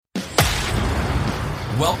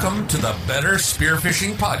Welcome to the Better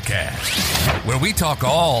Spearfishing Podcast, where we talk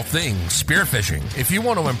all things spearfishing. If you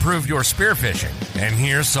want to improve your spearfishing and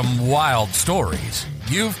hear some wild stories,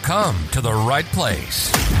 you've come to the right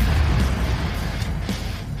place.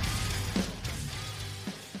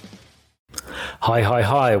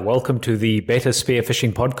 Hi. Welcome to the Better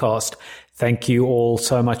Spearfishing Podcast. Thank you all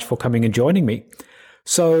so much for coming and joining me.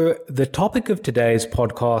 So the topic of today's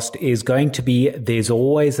podcast is going to be there's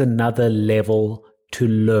always another level to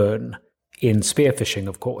learn in spearfishing,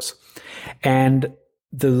 of course. And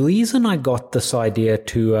the reason I got this idea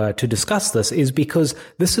to discuss this is because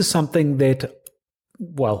this is something that,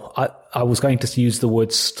 well, I was going to use the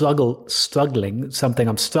word struggling, something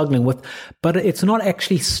I'm struggling with, but it's not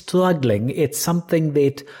actually struggling. It's something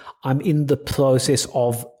that I'm in the process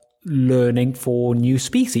of learning for new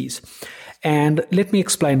species. And let me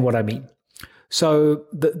explain what I mean. So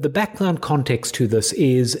the background context to this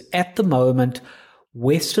is, at the moment,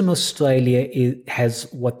 Western Australia has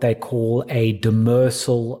what they call a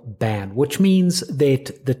demersal ban, which means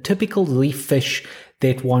that the typical reef fish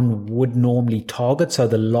that one would normally target, so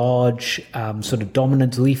the large sort of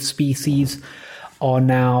dominant reef species, are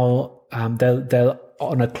now they're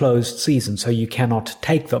on a closed season, so you cannot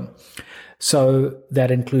take them. So that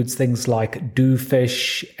includes things like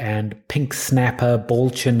dewfish and pink snapper,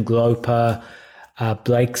 ball-chin groper,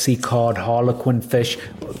 Breaksea cod, harlequin fish,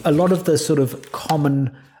 a lot of the sort of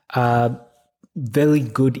common, very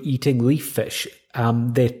good eating reef fish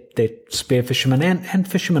that spearfishermen and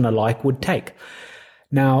fishermen alike would take.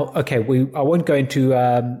 Now, okay, I won't go into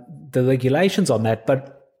the regulations on that,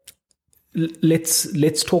 but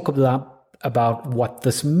let's talk about what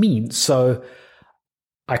this means. So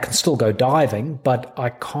I can still go diving, but I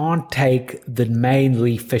can't take the main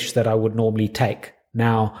reef fish that I would normally take.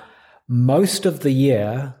 Now, most of the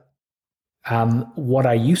year, what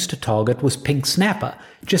I used to target was pink snapper,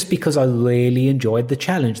 just because I really enjoyed the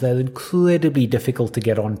challenge. They're incredibly difficult to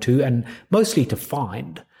get onto and mostly to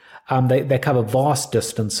find. They cover vast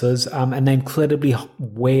distances, and they're incredibly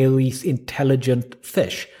wary, intelligent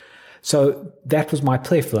fish. So that was my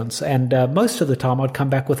preference. And most of the time I'd come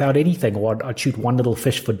back without anything, or I'd shoot one little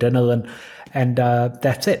fish for dinner and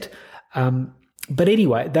that's it. But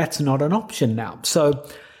anyway, that's not an option now. So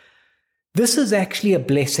this is actually a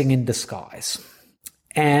blessing in disguise.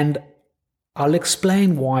 And I'll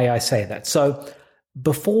explain why I say that. So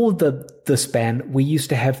before this ban, we used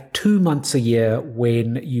to have 2 months a year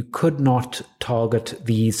when you could not target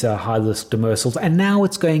these high-risk demersals. And now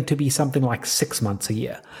it's going to be something like 6 months a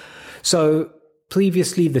year. So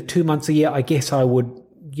previously, the 2 months a year, I guess I would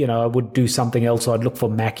do something else. I'd look for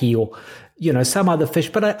mackie or, some other fish,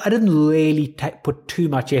 but I didn't really put too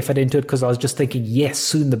much effort into it because I was just thinking, yes,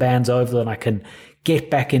 soon the ban's over and I can get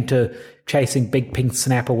back into chasing big pink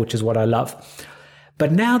snapper, which is what I love.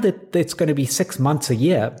 But now that it's going to be 6 months a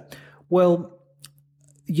year, well,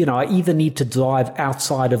 I either need to drive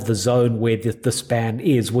outside of the zone where this ban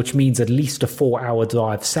is, which means at least a 4-hour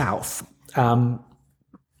drive south,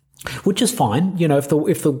 which is fine. If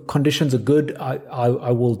the conditions are good,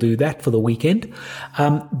 I will do that for the weekend.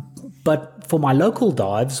 But for my local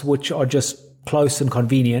dives, which are just close and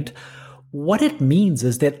convenient, what it means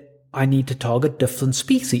is that I need to target different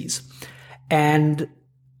species. And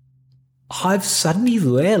I've suddenly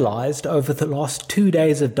realized over the last 2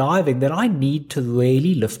 days of diving that I need to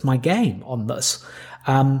really lift my game on this.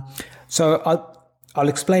 So I'll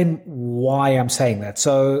explain why I'm saying that.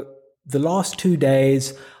 So the last 2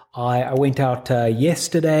 days, I went out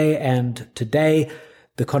yesterday and today.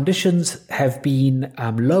 The conditions have been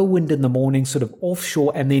low wind in the morning, sort of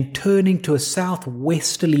offshore, and then turning to a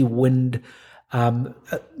southwesterly wind, around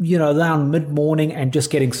mid-morning and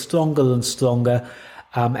just getting stronger and stronger.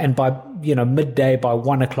 And by, midday, by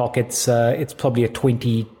 1 o'clock, it's probably a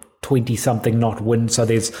 20 something knot wind. So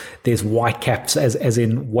there's white caps as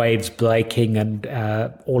in waves breaking and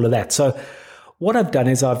all of that. So what I've done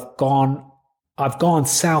is I've gone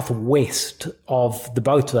southwest of the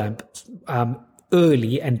boat ramp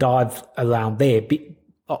early and dived around there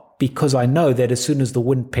because I know that as soon as the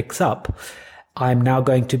wind picks up, I'm now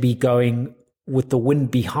going to be going with the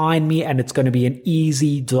wind behind me, and it's going to be an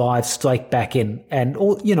easy drive straight back in. And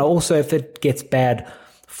also if it gets bad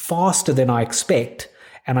faster than I expect,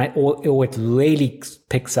 or it really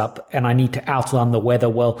picks up and I need to outrun the weather,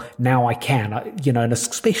 well, now I can, and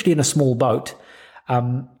especially in a small boat.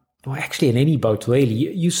 Well, actually in any boat, really,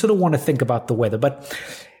 you sort of want to think about the weather. But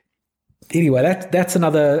anyway, that's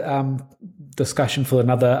another discussion for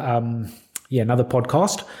another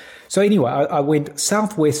podcast. So anyway, I went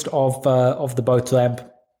southwest of the boat ramp,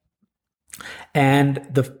 and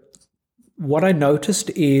what I noticed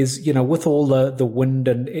is, with all the wind,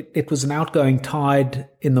 and it was an outgoing tide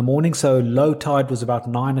in the morning, so low tide was about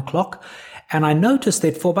 9 o'clock. And I noticed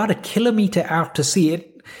that for about a kilometer out to sea,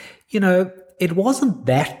 it wasn't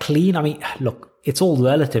that clean. I mean, look, it's all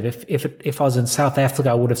relative. If I was in South Africa,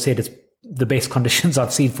 I would have said it's the best conditions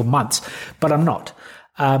I've seen for months, but I'm not.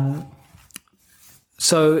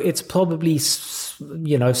 So it's probably,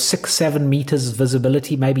 6-7 meters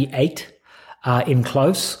visibility, maybe 8 in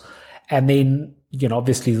close. And then,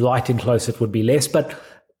 obviously light in close, it would be less, but,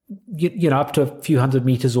 up to a few hundred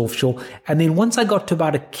meters offshore. And then once I got to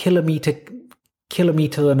about a kilometer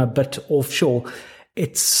and a bit offshore,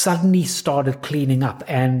 it suddenly started cleaning up.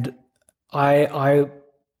 And when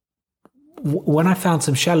I found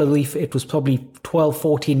some shallow reef, it was probably 12,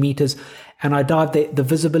 14 meters, and I dived there. The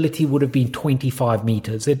visibility would have been 25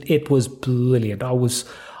 meters. It was brilliant. I was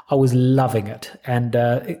loving it. And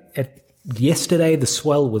yesterday, the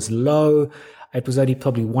swell was low. It was only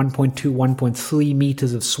probably 1.2, 1.3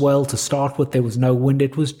 meters of swell to start with. There was no wind.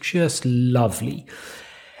 It was just lovely.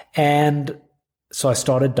 And so I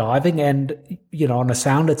started diving, and, on a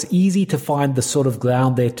sounder, it's easy to find the sort of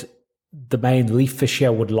ground that the main reef fish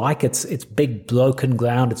here would like. It's big, broken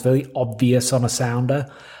ground. It's very obvious on a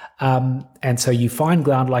sounder. And so you find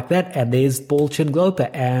ground like that, and there's ball chin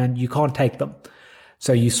grouper, and you can't take them.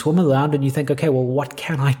 So you swim around and you think, okay, well, what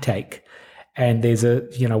can I take? And there's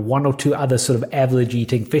one or two other sort of average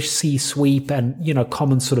eating fish, sea sweep and,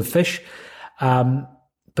 common sort of fish.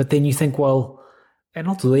 But then you think, well, they're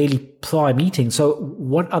not really prime eating. So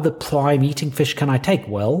what other prime eating fish can I take?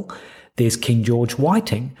 Well, there's King George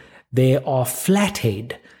whiting. There are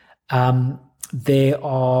flathead. There's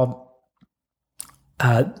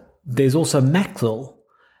also mackerel.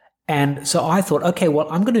 And so I thought, okay, well,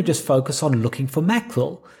 I'm going to just focus on looking for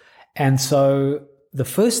mackerel. And so the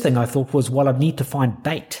first thing I thought was, well, I need to find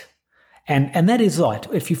bait. And that is right.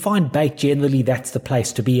 If you find bait, generally that's the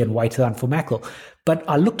place to be and wait around for mackerel. But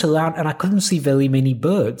I looked around and I couldn't see very many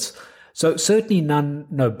birds. So certainly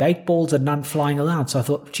no bait balls and none flying around. So I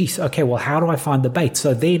thought, geez, okay, well, how do I find the bait?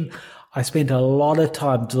 So then I spent a lot of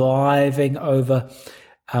time driving over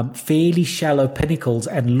fairly shallow pinnacles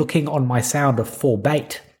and looking on my sounder for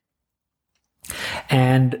bait.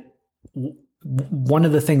 And one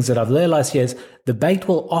of the things that I've realized here is the bait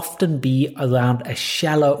will often be around a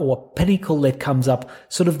shallow or a pinnacle that comes up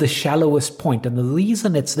sort of the shallowest point. And the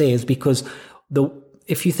reason it's there is because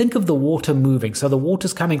if you think of the water moving, so the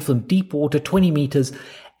water's coming from deep water, 20 meters,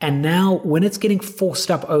 and now when it's getting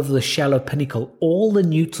forced up over the shallow pinnacle, all the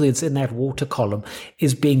nutrients in that water column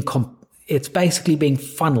is it's basically being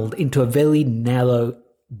funneled into a very narrow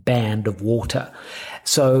band of water.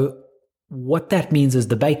 So what that means is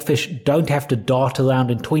the bait fish don't have to dart around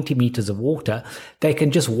in 20 meters of water. They can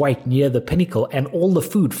just wait near the pinnacle, and all the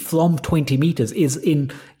food from 20 meters is in,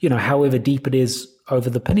 however deep it is over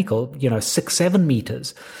the pinnacle, 6-7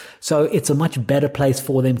 meters. So it's a much better place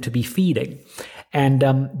for them to be feeding. And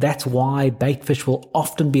that's why bait fish will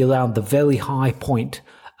often be around the very high point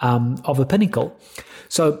of a pinnacle.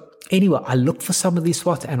 So anyway, I looked for some of these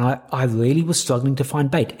spots, and I really was struggling to find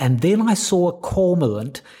bait. And then I saw a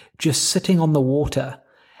cormorant just sitting on the water,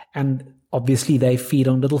 and obviously they feed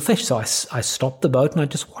on little fish. So I stopped the boat and I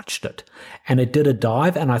just watched it, and it did a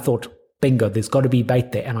dive, and I thought, bingo, there's got to be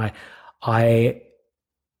bait there. And I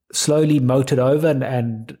slowly motored over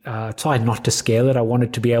and tried not to scare it. I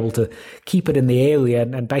wanted to be able to keep it in the area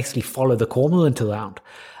and basically follow the cormorant around.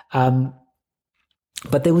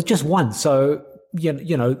 But there was just one. So,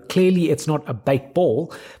 clearly it's not a bait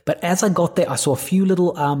ball, but as I got there, I saw a few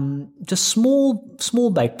little, just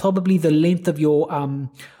small bait, probably the length of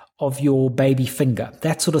your baby finger,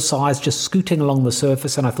 that sort of size, just scooting along the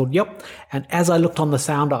surface. And I thought, yep. And as I looked on the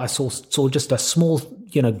sounder, I saw just a small,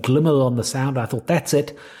 glimmer on the sounder. I thought, that's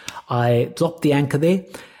it. I dropped the anchor there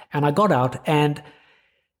and I got out, and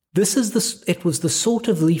it was the sort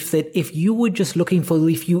of reef that if you were just looking for a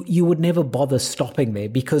reef, you would never bother stopping there,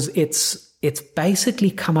 because it's basically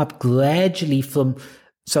come up gradually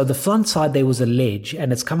so the front side there was a ledge,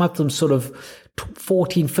 and it's come up from sort of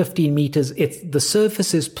 14, 15 meters. The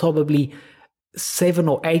surface is probably 7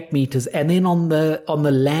 or 8 meters. And then on the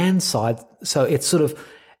land side, so it sort of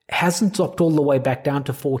hasn't dropped all the way back down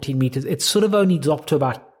to 14 meters. It's sort of only dropped to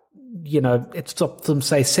about, it's dropped from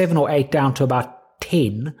say 7 or 8 down to about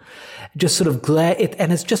 10, just sort of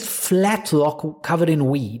and it's just flat rock covered in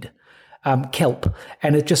weed. Kelp,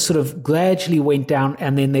 and it just sort of gradually went down,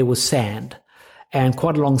 and then there was sand and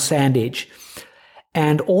quite a long sand edge,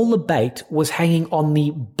 and all the bait was hanging on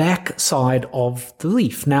the back side of the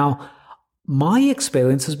reef. Now, my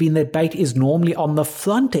experience has been that bait is normally on the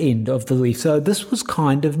front end of the reef. So this was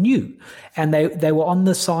kind of new. And they were on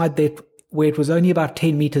the side where it was only about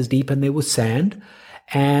 10 meters deep and there was sand.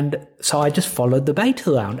 And so I just followed the bait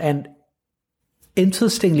around. And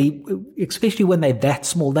interestingly, especially when they're that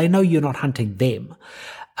small, they know you're not hunting them.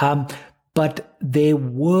 But there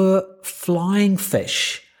were flying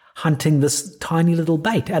fish hunting this tiny little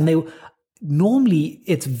bait. And normally,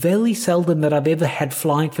 it's very seldom that I've ever had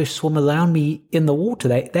flying fish swim around me in the water.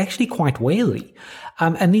 They're actually quite wary.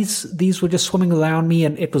 And these were just swimming around me,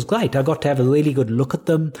 and it was great. I got to have a really good look at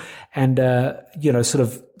them and, sort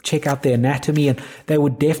of check out their anatomy, and they were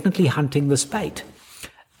definitely hunting this bait.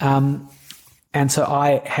 And so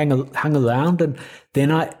I hung around, and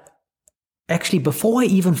then actually, before I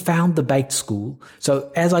even found the bait school,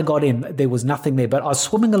 so as I got in, there was nothing there, but I was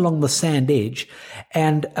swimming along the sand edge,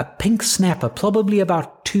 and a pink snapper, probably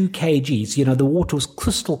about 2 kgs, the water was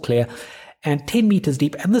crystal clear and 10 meters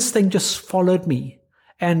deep, and this thing just followed me.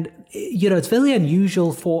 And, it's very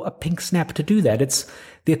unusual for a pink snapper to do that. It's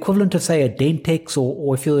the equivalent of, say, a dentex,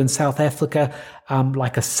 or if you're in South Africa,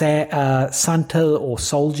 like a sunter or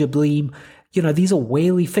soldier bream. These are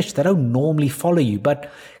wary fish. They don't normally follow you,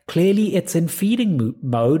 but clearly it's in feeding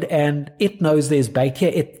mode and it knows there's bait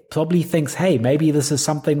here. It probably thinks, hey, maybe this is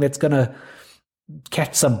something that's going to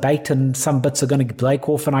catch some bait and some bits are going to break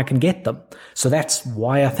off and I can get them. So that's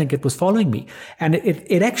why I think it was following me. And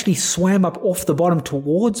it actually swam up off the bottom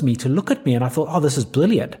towards me to look at me. And I thought, oh, this is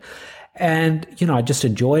brilliant. And, I just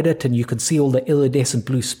enjoyed it. And you can see all the iridescent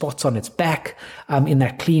blue spots on its back in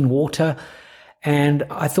that clean water. And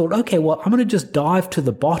I thought, okay, well, I'm going to just dive to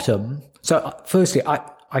the bottom. So firstly,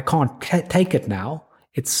 I can't take it now.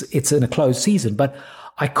 It's in a closed season, but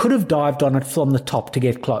I could have dived on it from the top to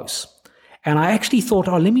get close. And I actually thought,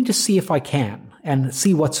 oh, let me just see if I can and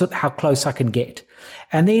see how close I can get.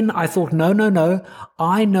 And then I thought, no.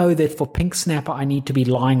 I know that for pink snapper, I need to be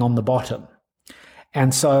lying on the bottom.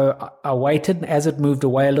 And so I waited, and as it moved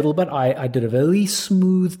away a little bit, I did a very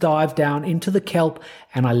smooth dive down into the kelp,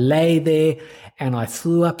 and I lay there, and I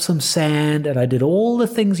threw up some sand, and I did all the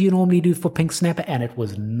things you normally do for pink snapper, and it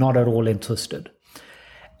was not at all interested.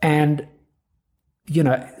 And,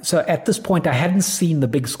 so at this point, I hadn't seen the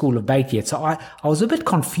big school of bait yet, so I was a bit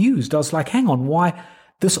confused. I was like, hang on, why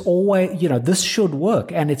this always, this should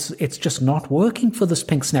work, and it's just not working for this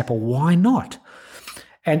pink snapper. Why not?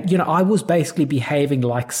 And, I was basically behaving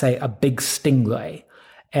like, say, a big stingray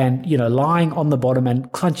and, lying on the bottom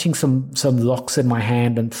and clenching some rocks in my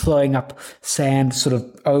hand and throwing up sand sort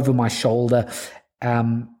of over my shoulder.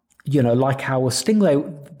 Like how a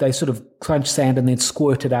stingray, they sort of crunch sand and then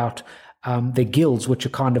squirt it out their gills, which are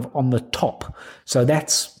kind of on the top. So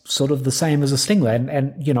that's sort of the same as a stingray.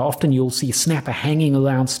 And often you'll see snapper hanging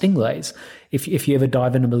around stingrays. If you ever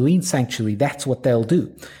dive in a marine sanctuary, that's what they'll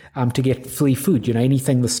do to get free food.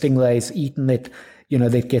 Anything the stingray's eaten that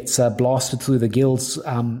gets blasted through the gills,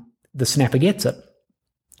 the snapper gets it.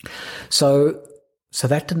 So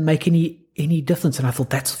that didn't make any difference. And I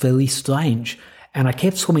thought, that's very strange. And I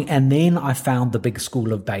kept swimming. And then I found the big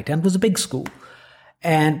school of bait, and it was a big school.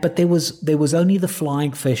 But there was only the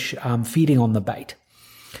flying fish feeding on the bait.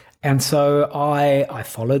 And so I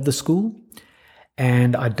followed the school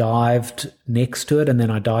and I dived next to it, and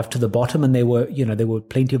then I dived to the bottom, and there were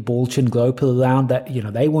plenty of ball-chin grouper around that,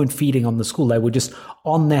 they weren't feeding on the school. They were just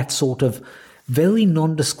on that sort of very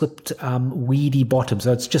nondescript, weedy bottom.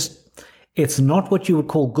 So it's not what you would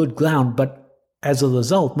call good ground, but as a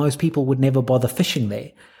result, most people would never bother fishing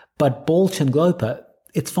there. But ball-chin grouper,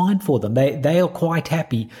 it's fine for them. They are quite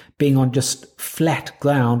happy being on just flat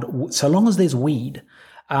ground. So long as there's weed,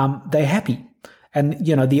 they're happy. And,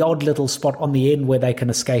 the odd little spot on the end where they can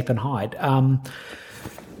escape and hide.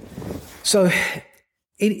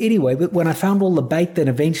 Anyway, when I found all the bait, then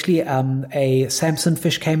eventually a Samson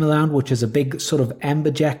fish came around, which is a big sort of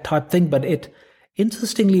amberjack type thing. But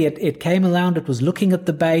interestingly, it came around, it was looking at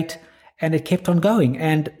the bait, and it kept on going.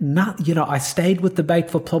 And I stayed with the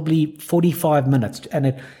bait for probably 45 minutes,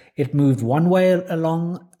 and it moved one way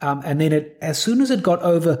along. And then as soon as it got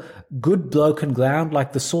over good broken ground,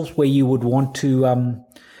 like the sort where you would want to,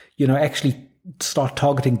 actually start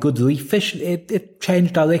targeting good reef fish, it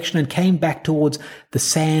changed direction and came back towards the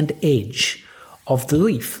sand edge of the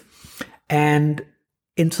reef. And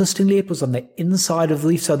interestingly, it was on the inside of the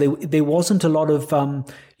reef, so there wasn't a lot of,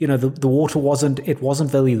 the water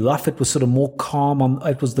wasn't very rough. It was sort of more calm.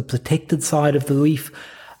 It was the protected side of the reef.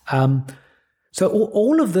 So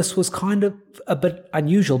all of this was kind of a bit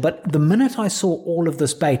unusual. But the minute I saw all of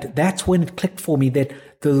this bait, that's when it clicked for me that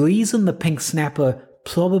the reason the pink snapper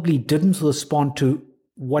probably didn't respond to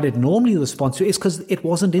what it normally responds to is because it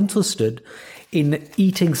wasn't interested in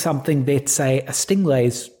eating something that, say, a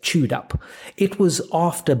stingray's chewed up. It was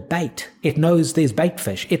after bait. It knows there's bait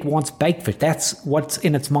fish. It wants bait fish. That's what's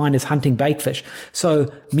in its mind, is hunting bait fish.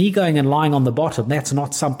 So me going and lying on the bottom, that's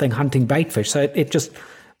not something hunting bait fish. So it just,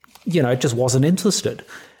 it just wasn't interested.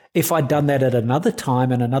 If I'd done that at another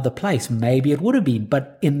time in another place, maybe it would have been.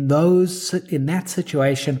 But in that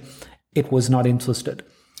situation, it was not interested.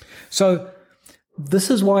 So this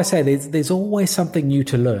is why I say there's always something new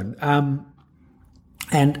to learn.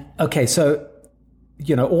 And okay, so,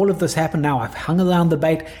 all of this happened now. I've hung around the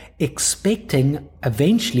bait expecting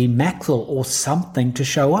eventually mackerel or something to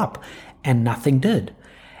show up, and nothing did.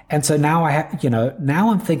 And so now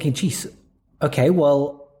now I'm thinking, geez, okay,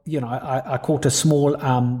 well, I caught a small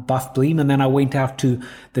buff bream, and then I went out to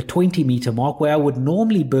the 20-meter mark where I would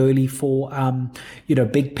normally burley for,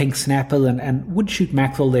 big pink snapper and would shoot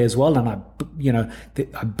mackerel there as well. And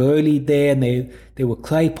I burleyed there, and there were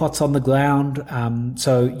clay pots on the ground.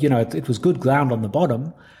 So it was good ground on the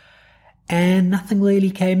bottom, and nothing really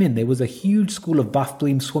came in. There was a huge school of buff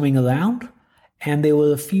bream swimming around, and there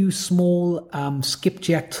were a few small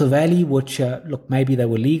skipjack trevally, which, look, maybe they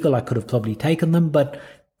were legal. I could have probably taken them, but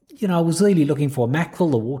I was really looking for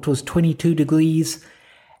mackerel. The water was 22 degrees,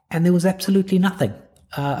 and there was absolutely nothing.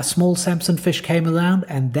 A small Samson fish came around,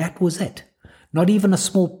 and that was it. Not even a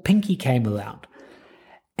small pinky came around.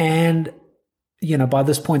 And, by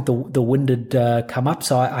this point, the wind had come up,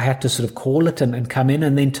 so I had to sort of call it and come in.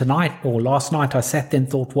 And then last night, I sat there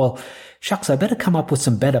and thought, well, shucks, I better come up with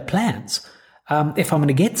some better plans if I'm going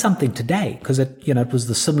to get something today, because it was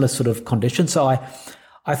the similar sort of condition. So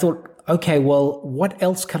I thought, okay, well, what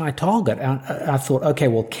else can I target? And I thought, okay,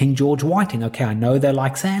 well, King George whiting. Okay, I know they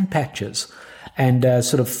like sand patches and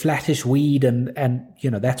sort of flattish weed, and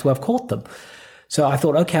that's where I've caught them. So I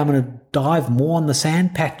thought, okay, I'm going to dive more on the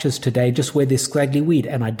sand patches today, just where there's scraggly weed.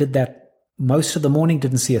 And I did that most of the morning,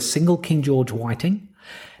 didn't see a single King George whiting.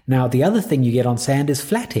 Now, the other thing you get on sand is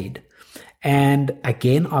flathead. And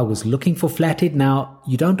again, I was looking for flathead. Now,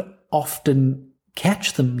 you don't often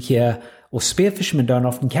catch them here, or spear fishermen don't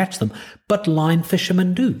often catch them, but line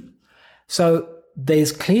fishermen do. So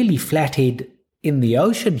there's clearly flathead in the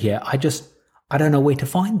ocean here. I don't know where to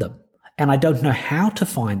find them, and I don't know how to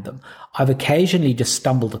find them. I've occasionally just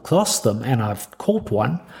stumbled across them, and I've caught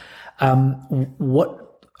one.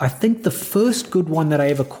 I think the first good one that I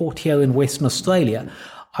ever caught here in Western Australia,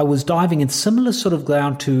 I was diving in similar sort of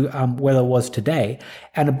ground to where I was today,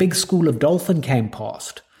 and a big school of dolphin came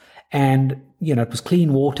past. And, it was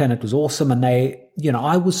clean water, and it was awesome. And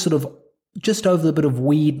I was sort of just over a bit of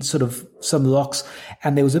weed, sort of some rocks,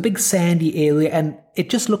 and there was a big sandy area, and it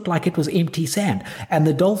just looked like it was empty sand. And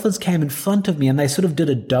the dolphins came in front of me, and they sort of did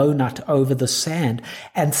a donut over the sand.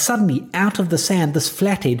 And suddenly, out of the sand, this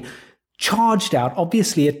flathead charged out.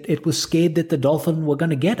 Obviously, it was scared that the dolphin were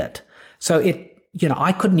going to get it. So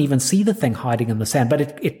I couldn't even see the thing hiding in the sand, but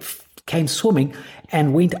it came swimming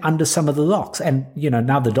and went under some of the rocks. And,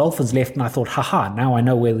 now the dolphin's left, and I thought, now I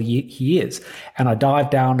know where he is. And I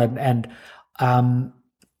dived down, and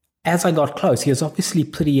as I got close, he was obviously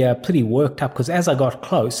pretty worked up, because as I got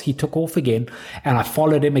close, he took off again, and I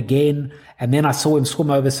followed him again. And then I saw him swim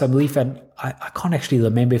over some reef, and I can't actually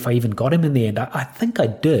remember if I even got him in the end. I think I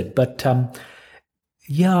did, but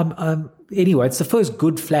anyway, it's the first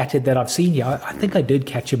good flathead that I've seen here. I think I did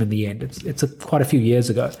catch him in the end. It's quite a few years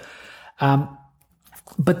ago.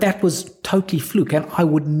 But that was totally fluke, and I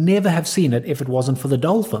would never have seen it if it wasn't for the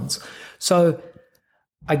dolphins. So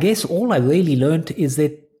I guess all I really learned is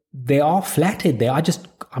that there are flathead there.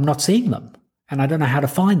 I'm not seeing them, and I don't know how to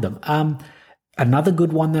find them. Another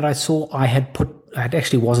good one that I saw, it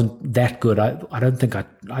actually wasn't that good. I don't think I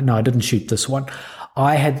didn't shoot this one.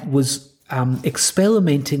 I was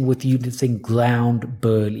experimenting with using ground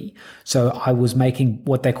burley. So I was making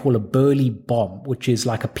what they call a burley bomb, which is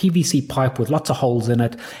like a PVC pipe with lots of holes in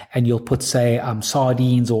it, and you'll put, say,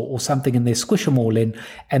 sardines or something in there, squish them all in,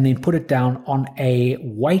 and then put it down on a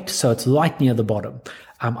weight so it's right near the bottom.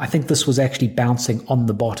 I think this was actually bouncing on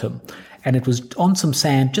the bottom, and it was on some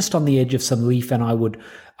sand just on the edge of some reef, and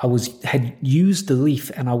had used the reef,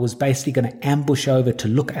 and I was basically going to ambush over to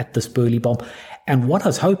look at this burley bomb. And what I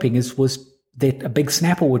was hoping was that a big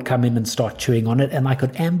snapper would come in and start chewing on it, and I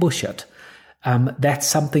could ambush it. That's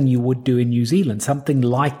something you would do in New Zealand, something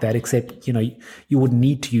like that, except, you wouldn't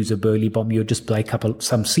need to use a burley bomb. You would just break up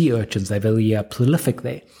some sea urchins. They're very prolific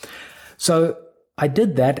there. So I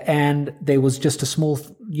did that, and there was just a small,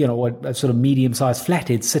 a sort of medium-sized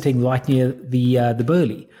flathead sitting right near the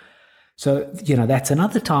burley. So, that's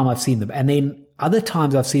another time I've seen them. And then other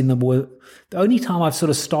times I've seen them were, the only time I've sort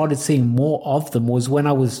of started seeing more of them was when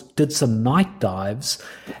I did some night dives.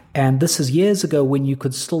 And this is years ago when you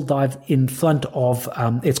could still dive in front of,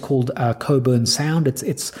 it's called Coburn Sound.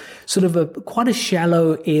 It's sort of quite a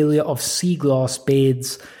shallow area of seagrass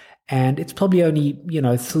beds. And it's probably only,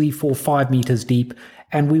 3, 4, 5 meters deep.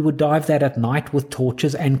 And we would dive that at night with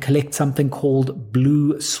torches and collect something called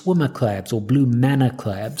blue swimmer crabs or blue manna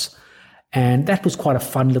crabs. And that was quite a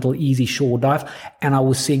fun little easy shore dive. And I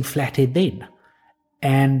was seeing flathead then.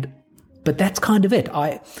 But that's kind of it.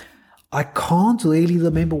 I can't really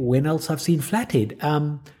remember when else I've seen flathead.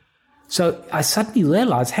 So I suddenly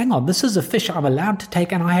realized, hang on, this is a fish I'm allowed to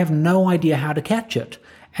take and I have no idea how to catch it.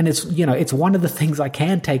 And it's one of the things I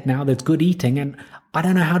can take now that's good eating and I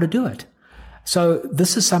don't know how to do it. So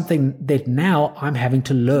this is something that now I'm having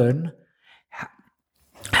to learn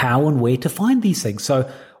how and where to find these things. So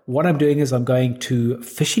what I'm doing is I'm going to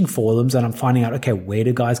fishing forums and I'm finding out, okay, where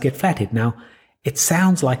do guys get flathead? Now, it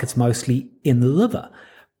sounds like it's mostly in the river,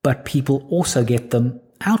 but people also get them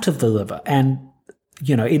out of the river. And,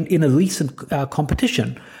 in a recent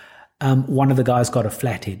competition, one of the guys got a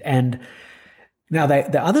flathead. And now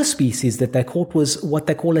the other species that they caught was what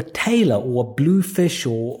they call a tailor or a bluefish,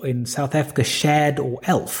 or in South Africa, shad or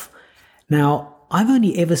elf. Now, I've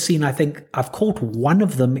only ever seen, I think I've caught one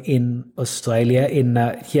of them in Australia,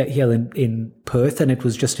 here in Perth, and it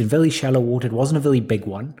was just in very shallow water. It wasn't a very big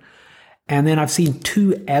one. And then I've seen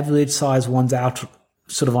 2 average size ones out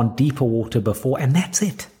sort of on deeper water before, and that's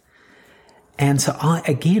it. And so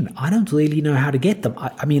I don't really know how to get them.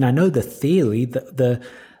 I mean, I know the theory, the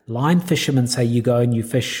line fishermen say you go and you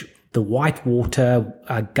fish the white water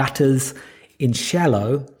gutters in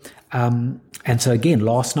shallow. And so again,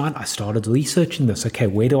 last night I started researching this. Okay,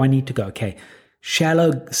 where do I need to go? Okay,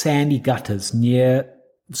 shallow sandy gutters near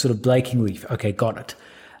sort of breaking reef. Okay, got it.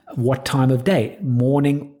 What time of day?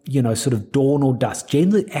 Morning, sort of dawn or dusk.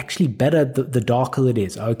 Generally, actually better the darker it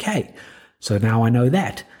is. Okay, so now I know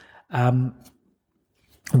that.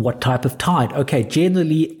 What type of tide? Okay,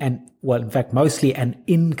 generally, in fact, mostly an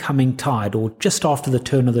incoming tide or just after the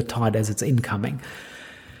turn of the tide as it's incoming.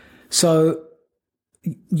 So,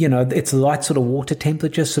 it's the right sort of water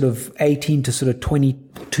temperature, sort of 18 to sort of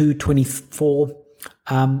 22, 24.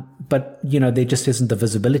 But, there just isn't the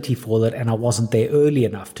visibility for it, and I wasn't there early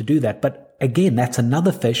enough to do that. But again, that's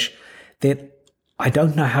another fish that I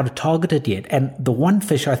don't know how to target it yet. And the one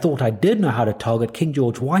fish I thought I did know how to target, King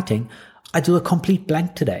George whiting, I drew a complete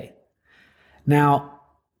blank today. Now,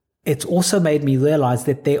 it's also made me realize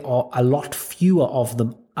that there are a lot fewer of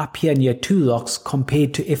them up here near Two Rocks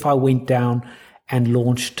compared to if I went down and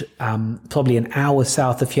launched probably an hour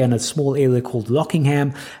south of here in a small area called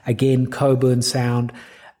Rockingham, again, Coburn Sound.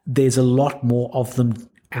 There's a lot more of them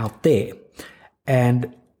out there.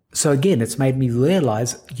 And so again, it's made me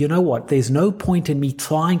realize, you know what, there's no point in me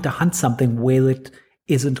trying to hunt something where it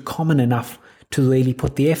isn't common enough to really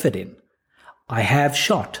put the effort in. I have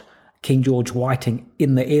shot King George whiting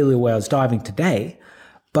in the area where I was diving today,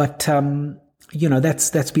 but,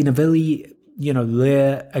 that's been a very,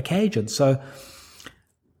 rare occasion. So,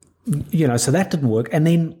 so that didn't work. And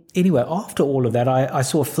then anyway, after all of that, I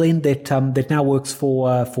saw a friend that now works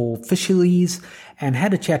for fisheries and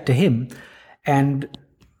had a chat to him and,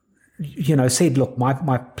 said, look,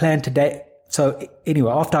 my plan today. So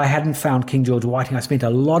anyway, after I hadn't found King George whiting, I spent a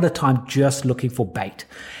lot of time just looking for bait.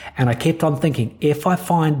 And I kept on thinking, if I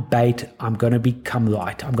find bait, I'm going to become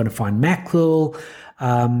light. I'm going to find mackerel,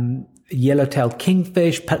 yellowtail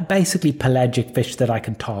kingfish, basically pelagic fish that I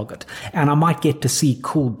can target. And I might get to see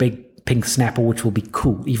cool big pink snapper, which will be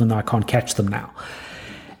cool, even though I can't catch them now.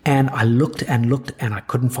 And I looked and looked and I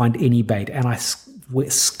couldn't find any bait. And I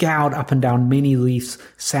scoured up and down many reefs,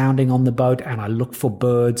 sounding on the boat, and I looked for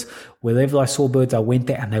birds. Wherever I saw birds, I went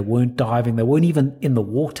there and they weren't diving. They weren't even in the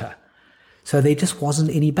water. So there just wasn't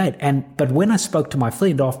any bait. But when I spoke to my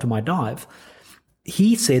friend after my dive,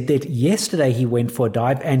 he said that yesterday he went for a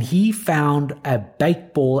dive and he found a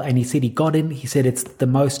bait ball and he said he got in. He said it's the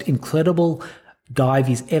most incredible dive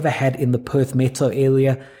he's ever had in the Perth metro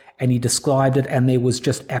area. And he described it, and there was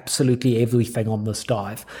just absolutely everything on this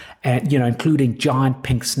dive, and including giant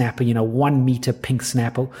pink snapper, 1 meter pink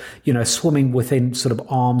snapper, swimming within sort of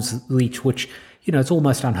arm's reach, which it's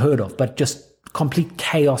almost unheard of, but just complete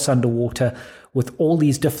chaos underwater with all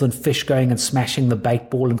these different fish going and smashing the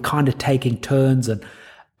bait ball and kind of taking turns. And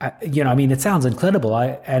it sounds incredible.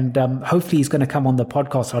 Hopefully he's going to come on the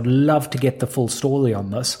podcast. I'd love to get the full story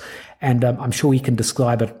on this. And I'm sure he can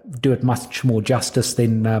describe it, do it much more justice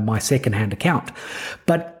than my secondhand account.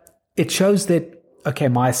 But it shows that, okay,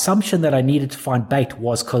 my assumption that I needed to find bait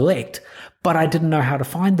was correct, but I didn't know how to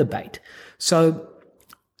find the bait. So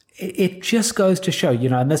it just goes to show,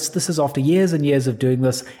 and this is after years and years of doing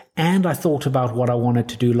this, and I thought about what I wanted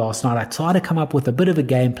to do last night. I tried to come up with a bit of a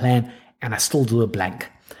game plan, and I still drew a blank.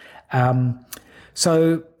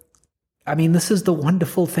 So, this is the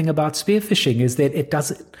wonderful thing about spearfishing, is that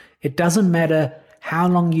it doesn't matter how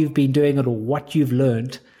long you've been doing it or what you've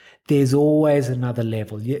learned. There's always another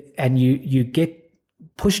level, and you get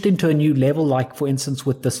pushed into a new level. Like, for instance,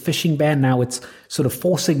 with this fishing ban, now it's sort of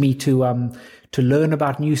forcing me to learn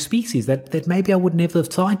about new species that maybe I would never have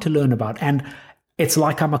tried to learn about. And it's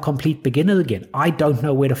like I'm a complete beginner again. I don't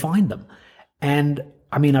know where to find them. And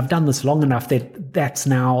I've done this long enough that's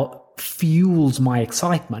now fuels my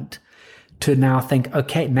excitement to now think,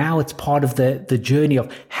 okay, now it's part of the journey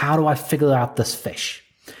of how do I figure out this fish?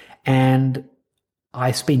 And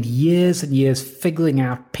I spent years and years figuring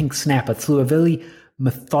out pink snapper through a very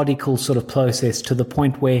methodical sort of process, to the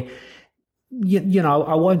point where,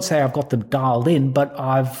 I won't say I've got them dialed in, but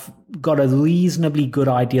I've got a reasonably good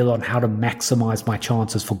idea on how to maximize my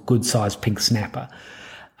chances for good sized pink snapper.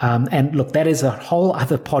 And look, that is a whole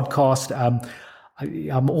other podcast.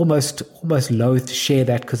 I'm almost loath to share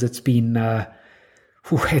that, because it's been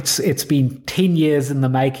it's been 10 years in the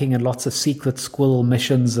making, and lots of secret squirrel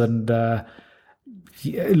missions. And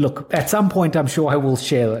look, at some point I'm sure I will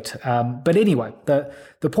share it. But anyway,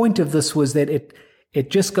 the point of this was that it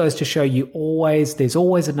just goes to show you there's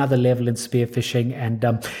always another level in spearfishing.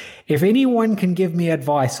 And if anyone can give me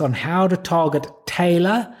advice on how to target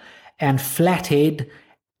tailor, flathead,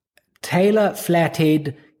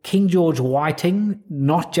 King George whiting,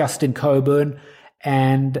 not just in Coburn,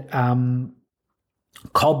 and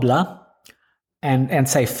cobbler, and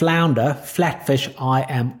say flounder, flatfish, I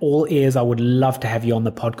am all ears. I would love to have you on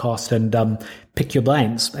the podcast and pick your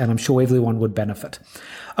brains, and I'm sure everyone would benefit.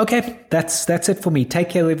 Okay, that's it for me. Take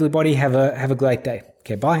care, everybody. Have a great day.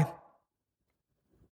 Okay, bye.